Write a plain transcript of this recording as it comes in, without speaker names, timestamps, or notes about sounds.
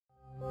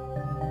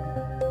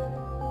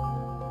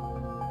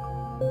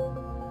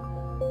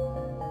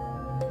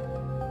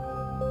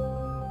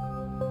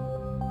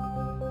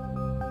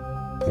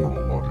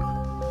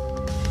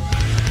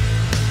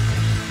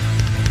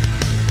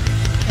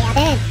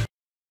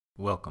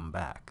Welcome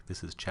back.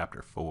 This is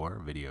Chapter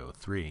 4, Video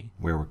 3,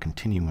 where we're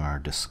continuing our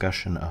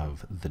discussion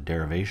of the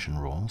derivation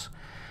rules.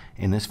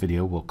 In this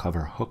video, we'll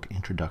cover hook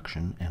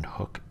introduction and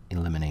hook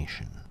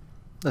elimination.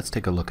 Let's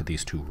take a look at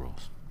these two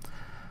rules.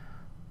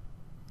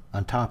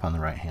 On top, on the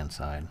right-hand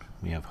side,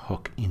 we have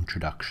hook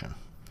introduction.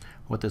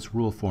 What this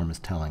rule form is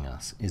telling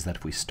us is that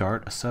if we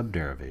start a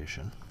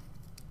subderivation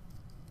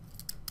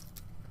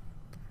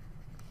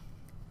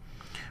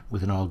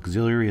with an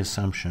auxiliary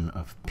assumption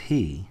of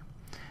P,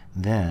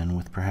 then,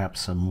 with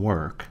perhaps some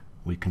work,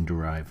 we can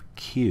derive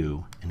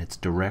Q in its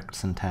direct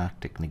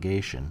syntactic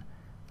negation,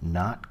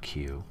 not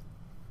Q,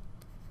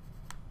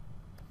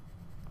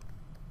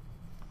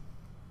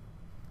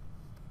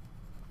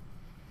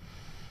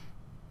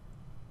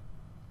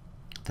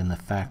 then the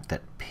fact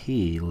that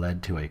P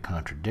led to a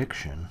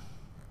contradiction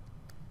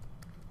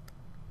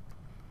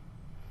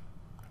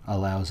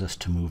allows us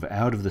to move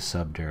out of the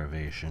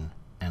subderivation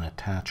and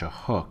attach a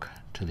hook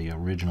to the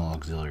original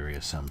auxiliary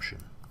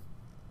assumption.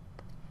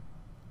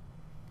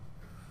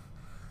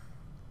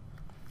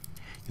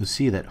 You'll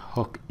see that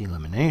hook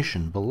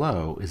elimination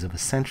below is of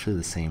essentially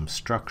the same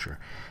structure,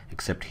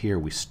 except here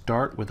we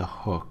start with a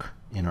hook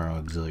in our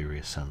auxiliary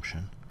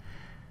assumption.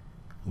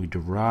 We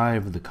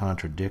derive the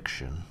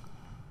contradiction,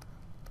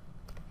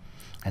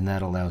 and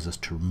that allows us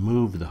to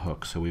remove the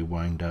hook, so we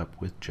wind up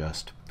with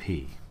just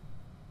P.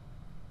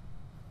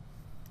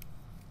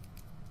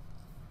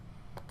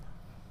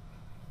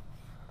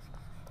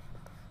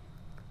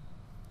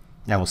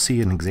 Now we'll see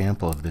an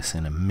example of this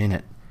in a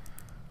minute,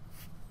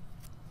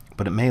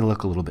 but it may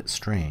look a little bit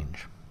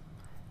strange.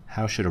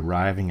 How should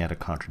arriving at a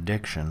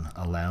contradiction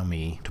allow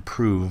me to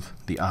prove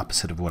the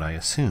opposite of what I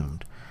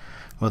assumed?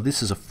 Well,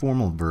 this is a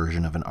formal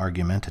version of an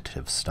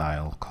argumentative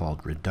style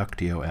called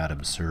reductio ad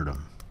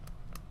absurdum.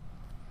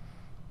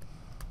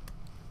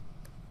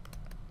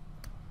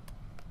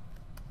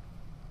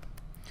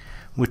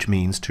 Which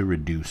means to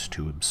reduce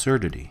to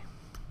absurdity.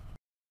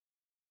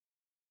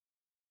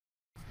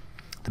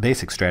 The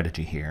basic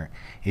strategy here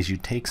is you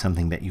take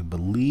something that you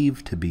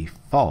believe to be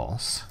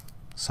false,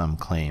 some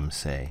claims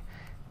say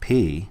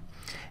P,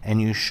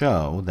 and you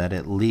show that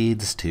it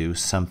leads to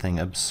something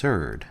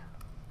absurd.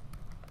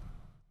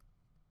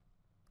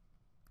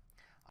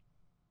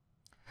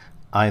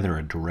 Either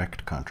a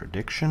direct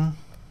contradiction,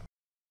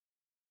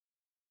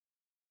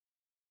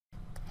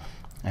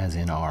 as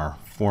in our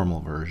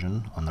formal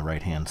version on the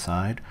right-hand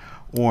side,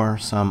 or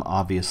some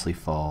obviously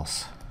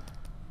false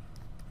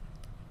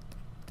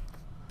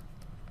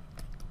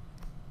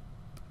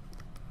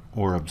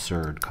or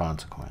absurd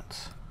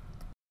consequence.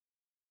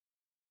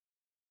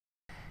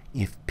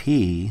 If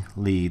P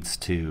leads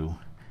to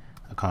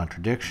a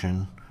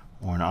contradiction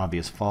or an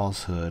obvious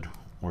falsehood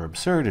or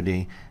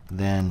absurdity,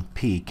 then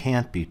P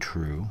can't be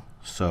true,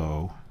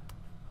 so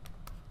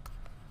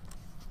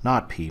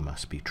not P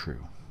must be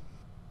true.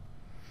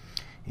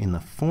 In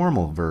the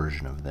formal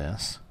version of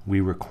this,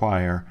 we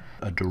require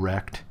a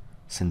direct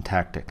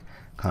syntactic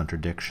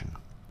contradiction.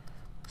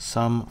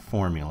 Some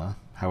formula,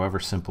 however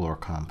simple or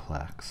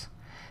complex,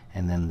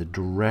 and then the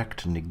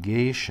direct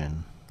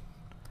negation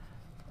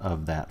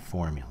of that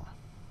formula.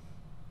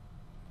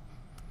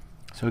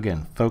 So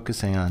again,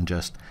 focusing on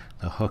just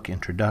the hook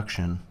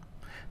introduction,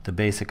 the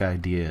basic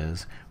idea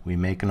is we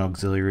make an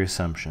auxiliary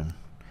assumption,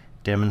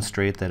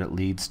 demonstrate that it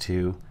leads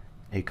to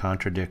a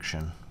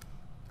contradiction,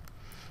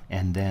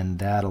 and then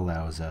that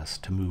allows us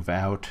to move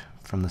out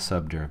from the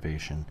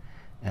subderivation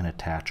and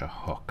attach a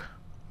hook.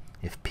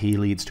 If P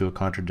leads to a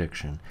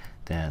contradiction,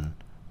 then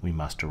we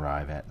must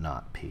arrive at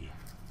not P.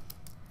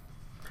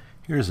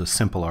 Here's a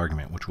simple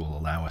argument which will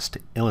allow us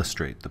to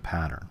illustrate the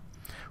pattern.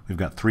 We've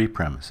got three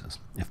premises.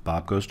 If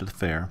Bob goes to the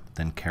fair,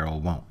 then Carol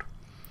won't.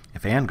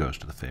 If Ann goes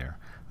to the fair,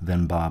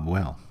 then Bob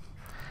will.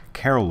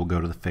 Carol will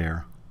go to the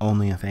fair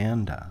only if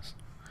Ann does.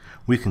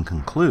 We can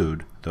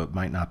conclude, though it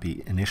might not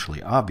be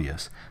initially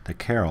obvious, that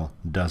Carol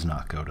does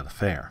not go to the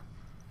fair.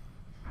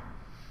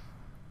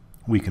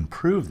 We can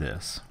prove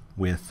this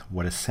with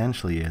what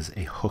essentially is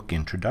a hook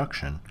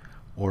introduction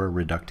or a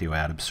reductio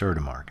ad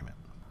absurdum argument.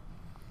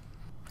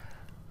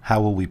 How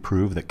will we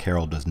prove that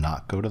Carol does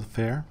not go to the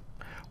fair?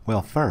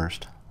 Well,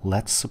 first,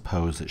 let's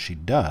suppose that she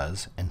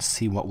does and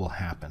see what will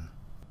happen.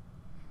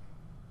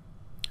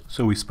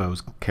 So we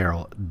suppose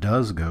Carol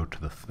does go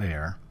to the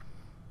fair.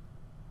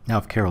 Now,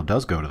 if Carol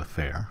does go to the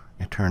fair,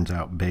 it turns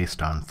out,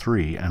 based on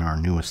 3 and our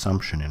new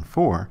assumption in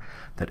 4,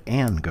 that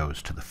Ann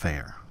goes to the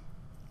fair.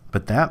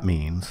 But that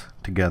means,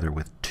 together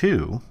with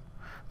 2,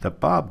 that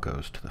Bob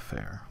goes to the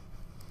fair.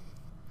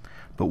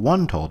 But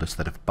 1 told us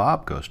that if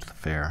Bob goes to the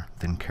fair,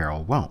 then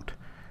Carol won't.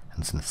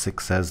 And since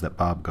 6 says that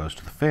Bob goes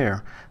to the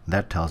fair,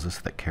 that tells us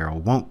that Carol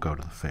won't go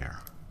to the fair.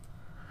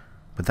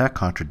 But that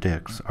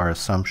contradicts our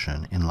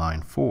assumption in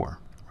line 4.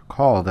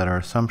 Recall that our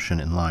assumption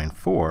in line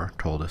 4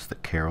 told us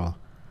that Carol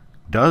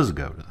does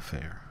go to the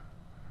fair.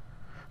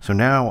 So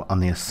now, on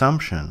the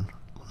assumption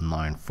in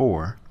line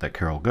 4 that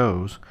Carol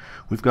goes,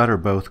 we've got her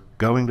both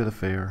going to the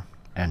fair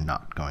and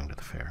not going to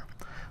the fair.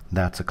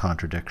 That's a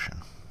contradiction.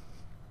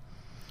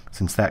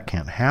 Since that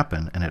can't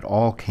happen, and it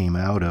all came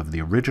out of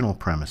the original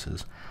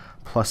premises,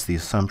 plus the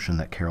assumption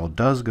that Carol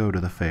does go to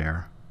the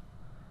fair,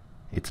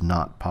 it's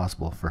not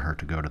possible for her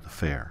to go to the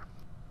fair.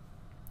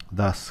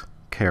 Thus,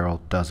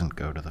 Carol doesn't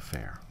go to the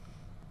fair.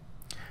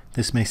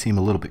 This may seem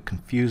a little bit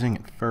confusing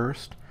at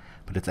first,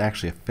 but it's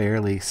actually a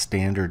fairly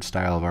standard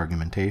style of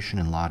argumentation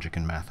in logic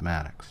and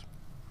mathematics.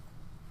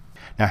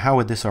 Now, how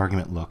would this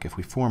argument look if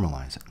we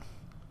formalize it?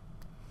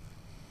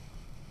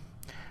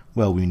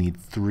 Well, we need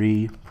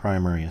three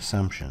primary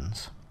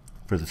assumptions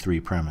for the three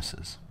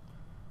premises.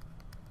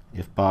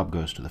 If Bob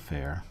goes to the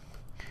fair,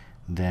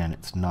 then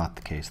it's not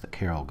the case that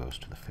Carol goes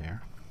to the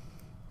fair.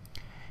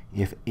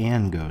 If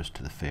Ann goes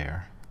to the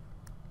fair,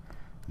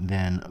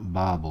 then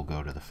Bob will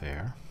go to the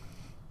fair.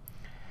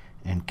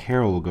 And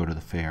Carol will go to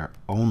the fair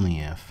only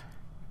if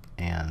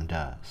Ann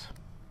does.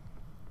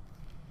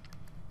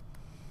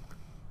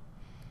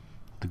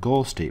 The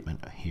goal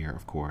statement here,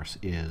 of course,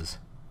 is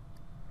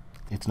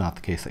it's not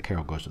the case that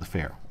Carol goes to the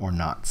fair, or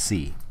not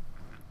C.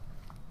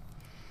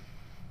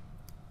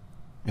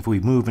 If we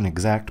move an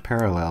exact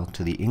parallel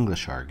to the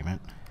English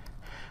argument,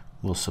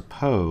 we'll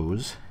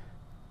suppose,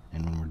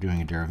 and when we're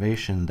doing a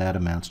derivation, that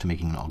amounts to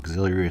making an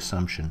auxiliary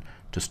assumption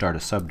to start a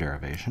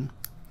subderivation.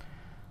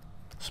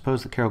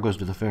 Suppose that Carol goes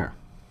to the fair.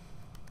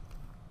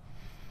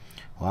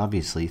 Well,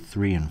 obviously,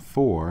 3 and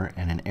 4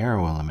 and an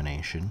arrow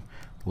elimination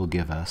will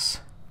give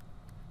us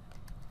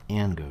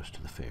Ann goes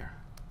to the fair.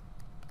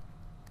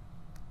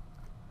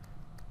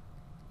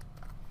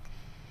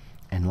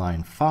 And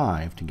line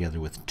 5, together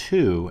with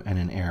 2 and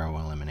an arrow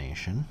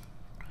elimination,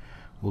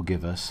 will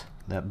give us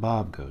that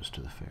Bob goes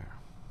to the fair.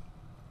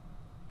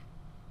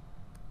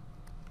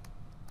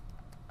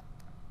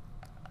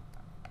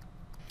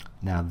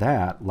 Now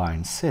that,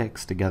 line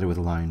 6, together with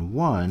line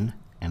 1,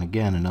 and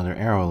again another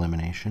arrow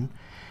elimination,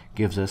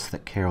 gives us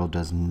that Carol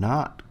does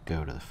not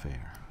go to the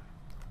fair.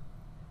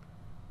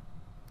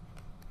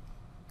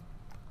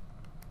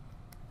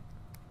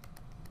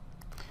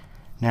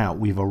 Now,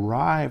 we've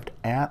arrived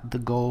at the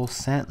goal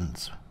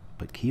sentence,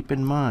 but keep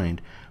in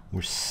mind,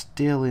 we're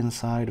still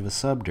inside of a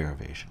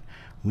subderivation.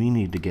 We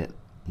need to get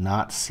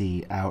not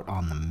C out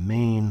on the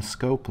main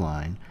scope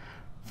line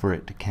for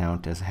it to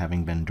count as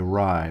having been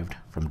derived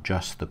from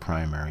just the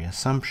primary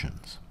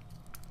assumptions.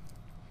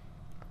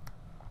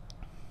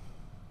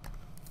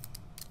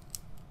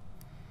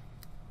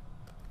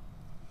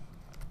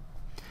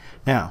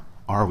 Now,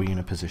 are we in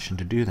a position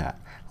to do that?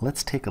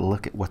 Let's take a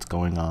look at what's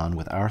going on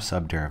with our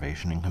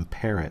subderivation and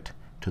compare it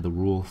to the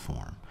rule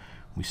form.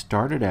 We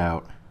started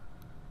out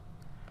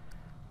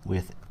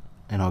with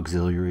an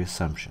auxiliary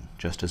assumption,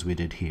 just as we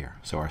did here.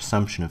 So our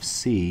assumption of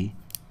C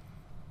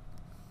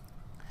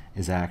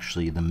is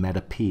actually the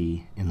meta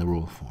P in the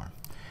rule form.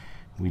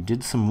 We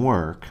did some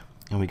work,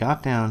 and we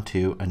got down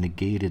to a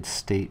negated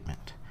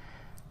statement.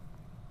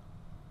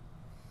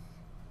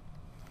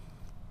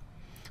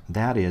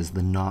 That is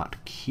the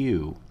not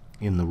Q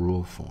in the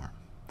rule form.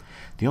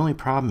 The only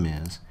problem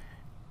is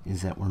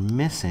that we're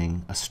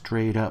missing a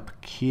straight up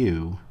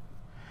Q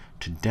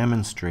to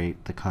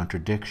demonstrate the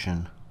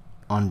contradiction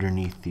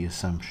underneath the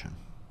assumption.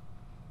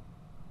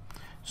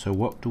 So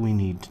what do we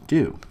need to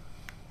do?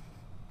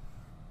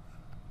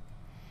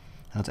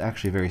 Now, it's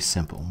actually very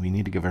simple. We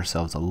need to give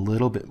ourselves a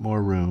little bit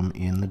more room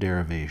in the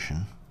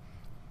derivation.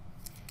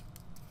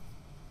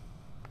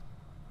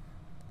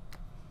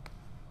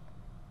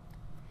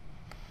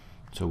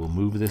 So we'll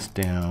move this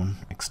down,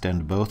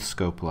 extend both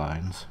scope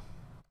lines.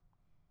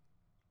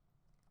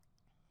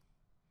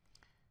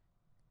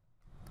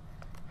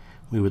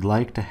 We would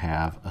like to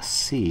have a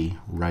C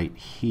right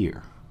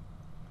here.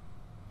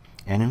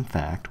 And in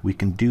fact, we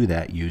can do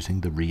that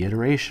using the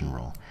reiteration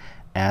rule.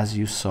 As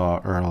you saw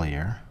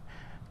earlier,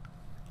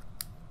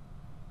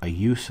 a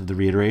use of the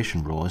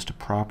reiteration rule is to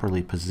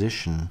properly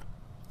position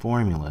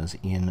formulas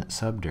in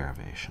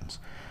subderivations.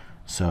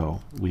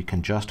 So we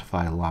can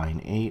justify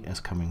line 8 as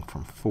coming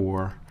from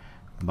 4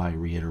 by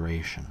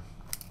reiteration.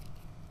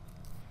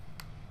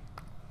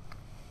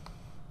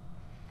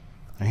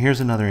 Now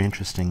here's another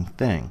interesting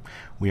thing.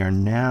 We are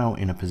now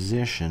in a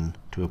position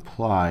to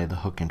apply the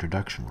hook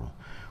introduction rule.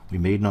 We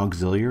made an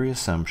auxiliary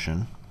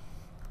assumption,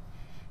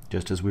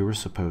 just as we were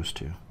supposed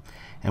to,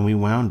 and we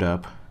wound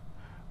up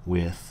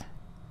with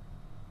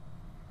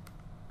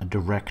a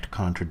direct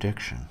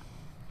contradiction.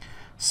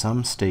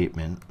 Some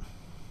statement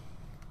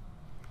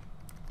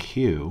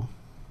Q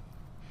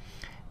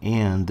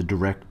and the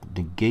direct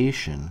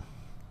negation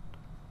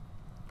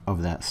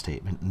of that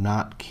statement,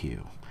 not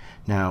Q.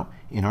 Now,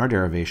 in our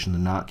derivation, the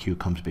not Q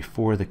comes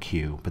before the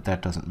Q, but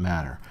that doesn't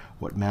matter.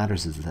 What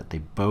matters is that they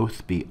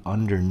both be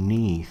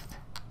underneath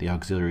the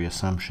auxiliary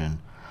assumption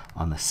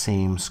on the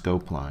same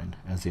scope line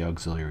as the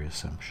auxiliary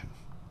assumption.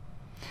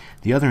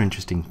 The other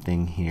interesting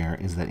thing here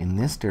is that in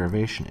this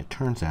derivation, it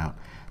turns out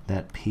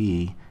that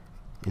P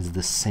is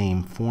the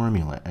same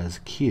formula as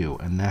Q,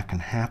 and that can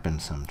happen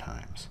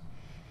sometimes.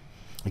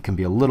 It can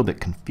be a little bit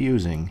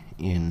confusing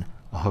in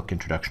a hook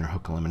introduction or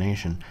hook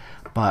elimination,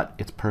 but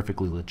it's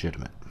perfectly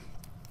legitimate.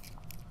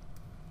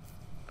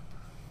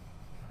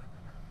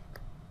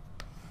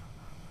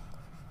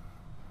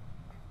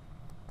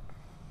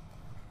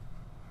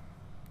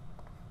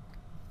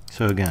 So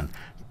So again,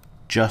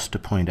 just to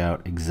point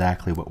out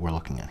exactly what we're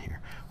looking at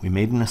here. We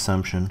made an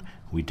assumption,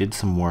 we did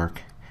some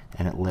work,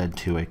 and it led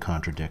to a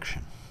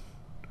contradiction.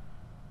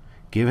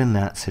 Given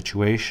that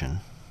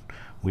situation,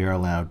 we are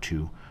allowed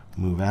to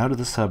move out of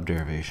the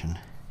subderivation,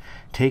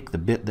 take the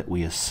bit that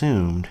we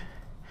assumed,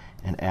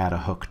 and add a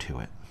hook to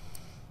it.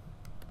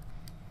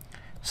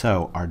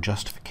 So our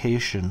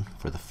justification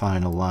for the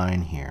final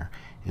line here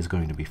is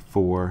going to be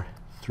 4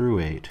 through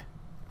 8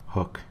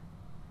 hook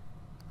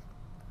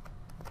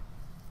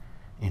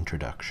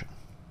introduction.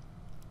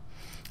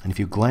 And if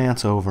you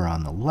glance over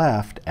on the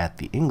left at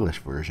the English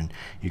version,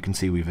 you can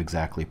see we've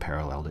exactly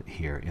paralleled it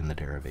here in the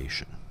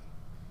derivation.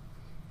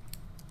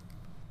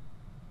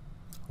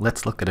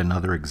 Let's look at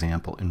another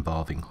example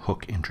involving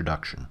hook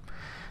introduction.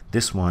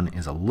 This one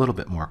is a little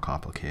bit more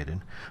complicated,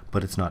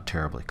 but it's not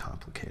terribly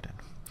complicated.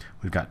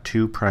 We've got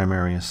two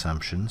primary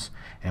assumptions,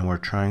 and we're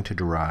trying to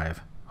derive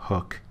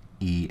hook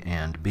E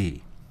and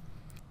B.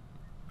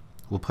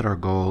 We'll put our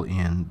goal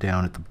in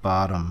down at the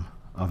bottom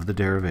of the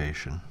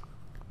derivation,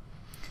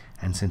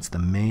 and since the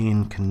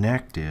main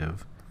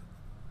connective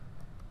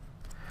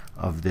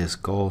of this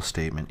goal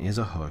statement is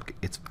a hook,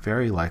 it's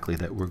very likely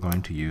that we're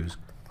going to use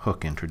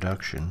hook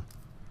introduction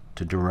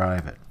to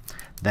derive it.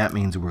 That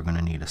means we're going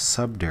to need a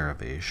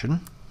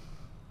subderivation,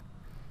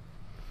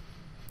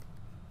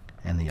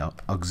 and the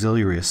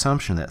auxiliary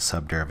assumption of that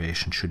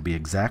subderivation should be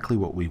exactly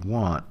what we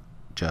want,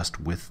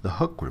 just with the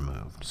hook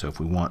removed. So if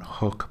we want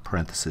hook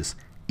parenthesis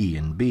E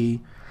and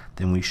B,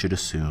 then we should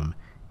assume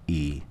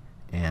E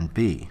and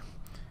B.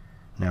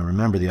 Now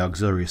remember, the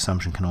auxiliary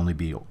assumption can only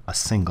be a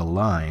single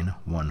line,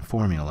 one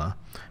formula,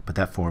 but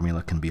that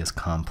formula can be as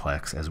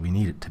complex as we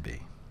need it to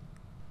be.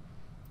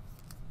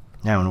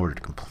 Now in order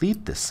to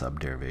complete this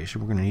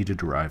subderivation, we're going to need to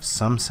derive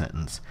some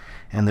sentence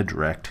and the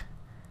direct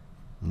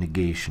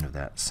negation of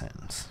that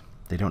sentence.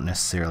 They don't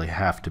necessarily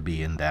have to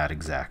be in that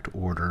exact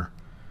order.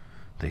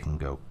 They can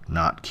go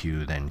not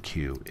Q, then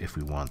Q if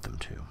we want them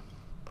to.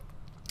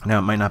 Now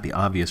it might not be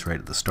obvious right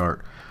at the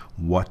start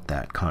what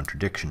that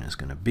contradiction is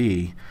going to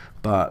be,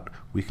 but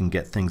we can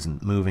get things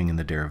moving in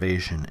the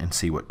derivation and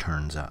see what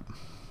turns up.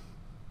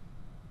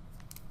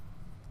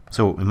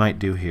 So what we might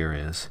do here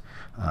is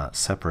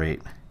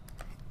separate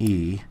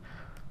E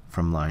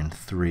from line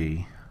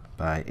 3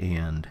 by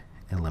and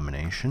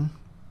elimination,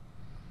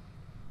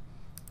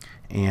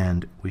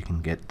 and we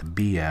can get the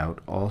B out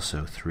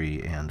also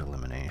 3 and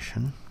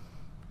elimination.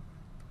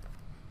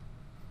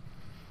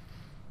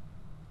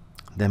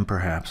 Then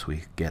perhaps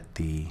we get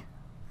the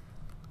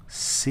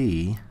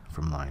C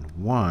from line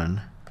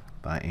 1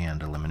 by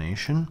and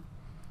elimination,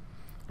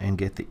 and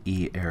get the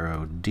E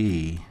arrow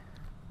D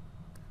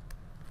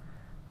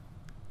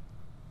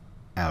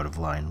out of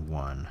line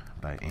 1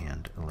 by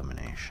and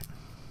elimination.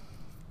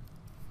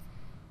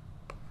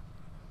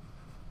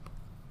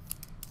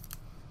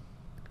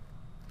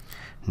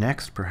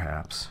 Next,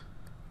 perhaps,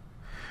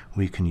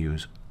 we can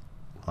use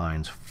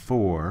lines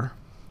 4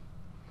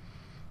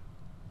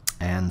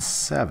 and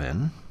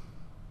 7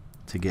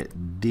 to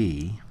get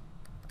D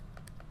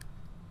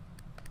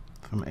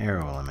from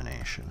arrow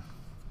elimination.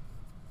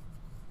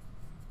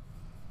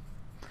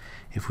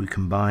 If we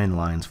combine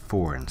lines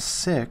 4 and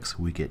 6,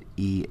 we get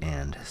E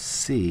and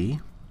C.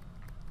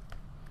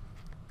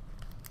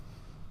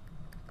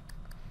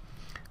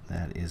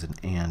 That is an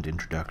and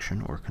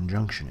introduction or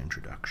conjunction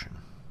introduction.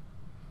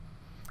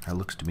 It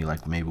looks to me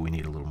like maybe we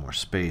need a little more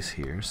space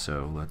here,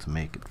 so let's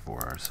make it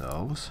for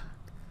ourselves.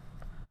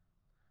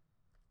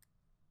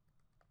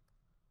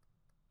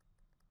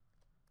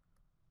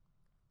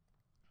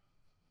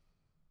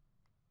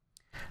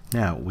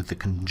 Now, with the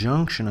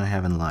conjunction I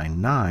have in line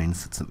 9,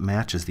 since it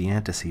matches the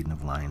antecedent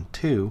of line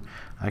 2,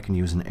 I can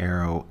use an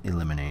arrow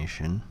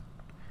elimination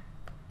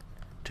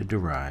to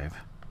derive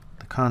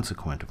the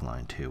consequent of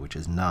line 2, which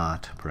is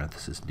not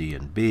parenthesis D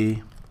and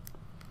B,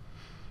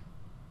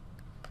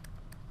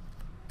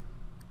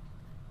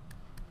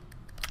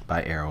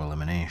 by arrow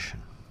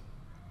elimination.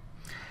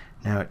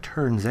 Now it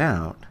turns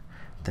out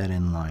that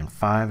in line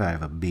 5 I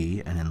have a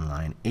B, and in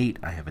line 8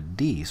 I have a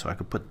D, so I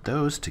could put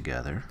those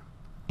together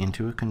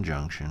into a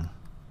conjunction,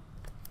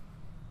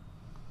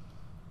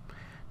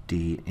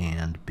 D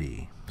and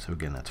B. So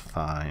again, that's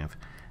 5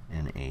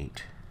 and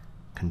 8,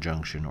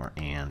 conjunction or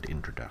and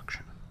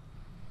introduction.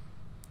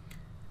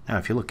 Now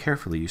if you look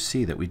carefully, you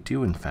see that we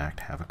do in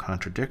fact have a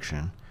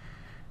contradiction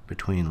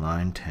between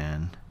line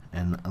 10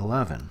 and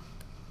 11.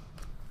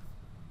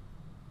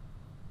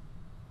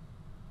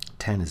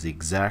 10 is the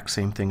exact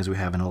same thing as we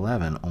have in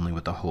 11, only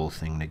with the whole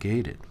thing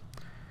negated.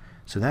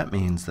 So that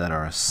means that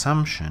our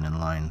assumption in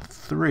line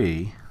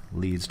 3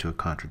 leads to a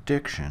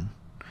contradiction,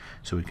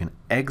 so we can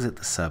exit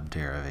the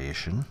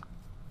subderivation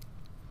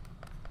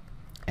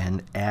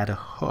and add a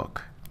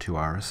hook to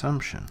our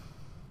assumption.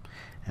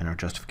 And our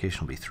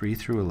justification will be 3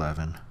 through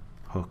 11,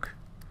 hook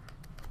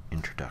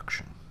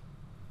introduction.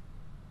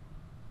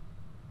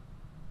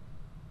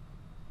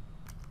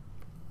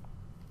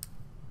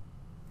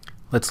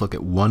 Let's look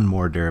at one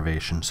more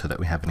derivation so that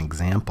we have an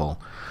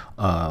example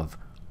of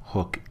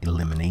hook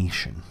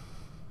elimination.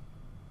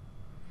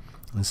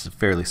 This is a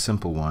fairly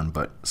simple one,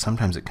 but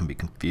sometimes it can be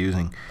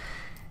confusing.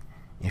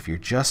 If you're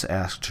just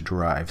asked to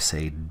derive,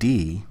 say,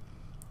 D,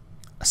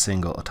 a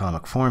single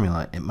atomic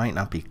formula, it might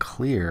not be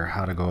clear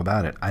how to go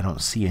about it. I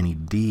don't see any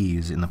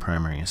D's in the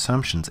primary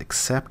assumptions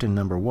except in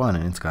number 1,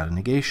 and it's got a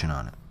negation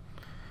on it.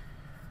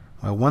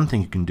 Well, one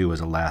thing you can do as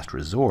a last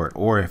resort,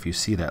 or if you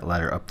see that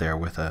letter up there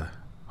with a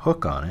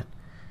hook on it,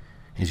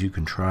 is you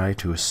can try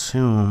to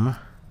assume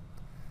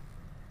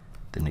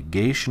the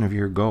negation of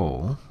your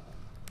goal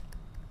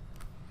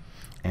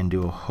and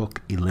do a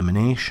hook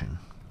elimination.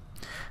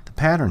 The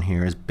pattern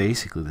here is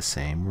basically the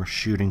same. We're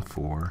shooting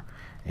for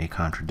a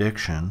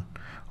contradiction,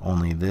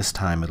 only this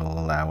time it'll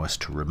allow us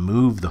to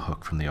remove the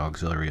hook from the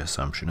auxiliary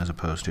assumption as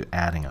opposed to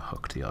adding a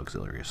hook to the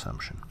auxiliary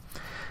assumption.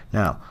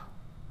 Now,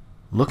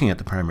 looking at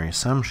the primary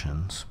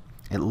assumptions,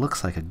 it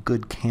looks like a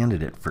good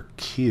candidate for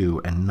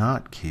Q and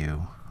not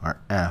Q are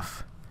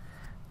F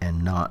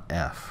and not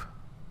F,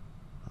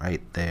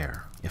 right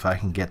there. If I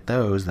can get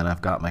those, then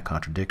I've got my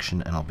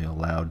contradiction, and I'll be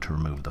allowed to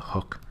remove the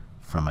hook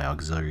from my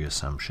auxiliary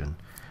assumption,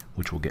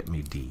 which will get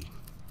me D.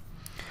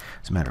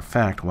 As a matter of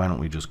fact, why don't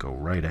we just go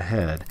right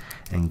ahead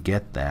and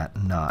get that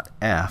not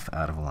F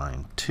out of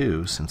line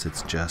 2, since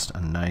it's just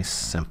a nice,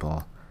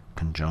 simple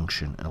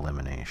conjunction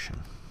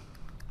elimination.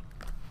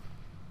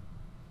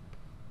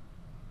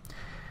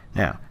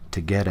 Now,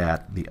 to get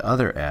at the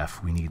other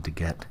F, we need to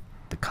get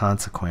the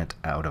consequent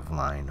out of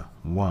line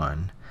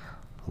 1.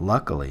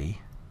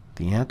 Luckily,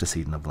 the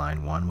antecedent of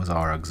line 1 was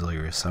our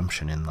auxiliary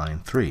assumption in line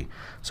 3.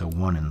 So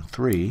 1 and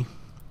 3,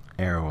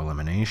 arrow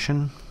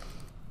elimination,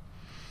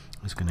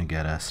 is going to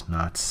get us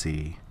not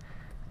C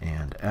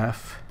and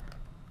F.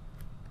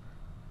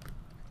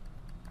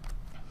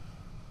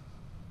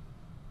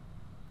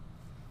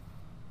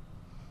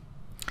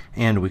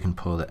 And we can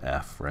pull the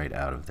F right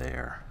out of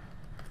there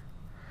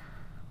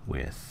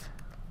with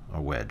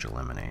a wedge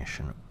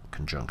elimination,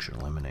 conjunction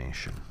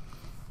elimination.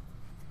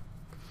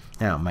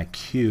 Now, my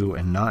Q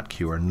and not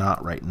Q are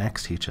not right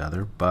next to each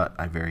other, but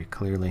I very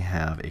clearly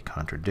have a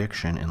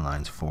contradiction in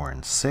lines 4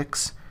 and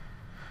 6.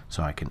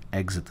 So I can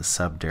exit the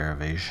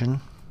subderivation,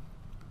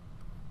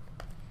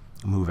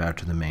 move out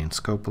to the main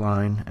scope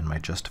line, and my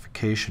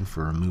justification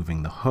for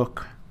removing the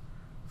hook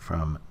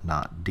from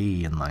not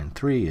D in line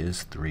 3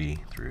 is 3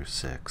 through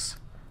 6,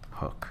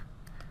 hook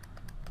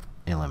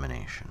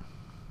elimination.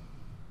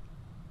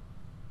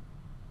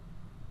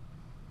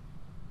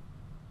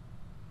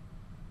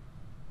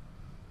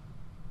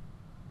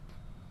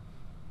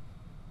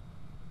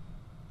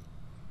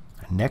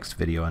 Next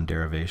video on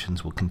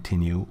derivations will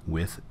continue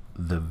with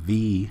the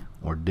V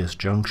or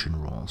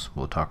disjunction rules.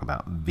 We'll talk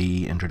about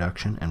V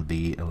introduction and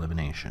V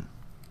elimination.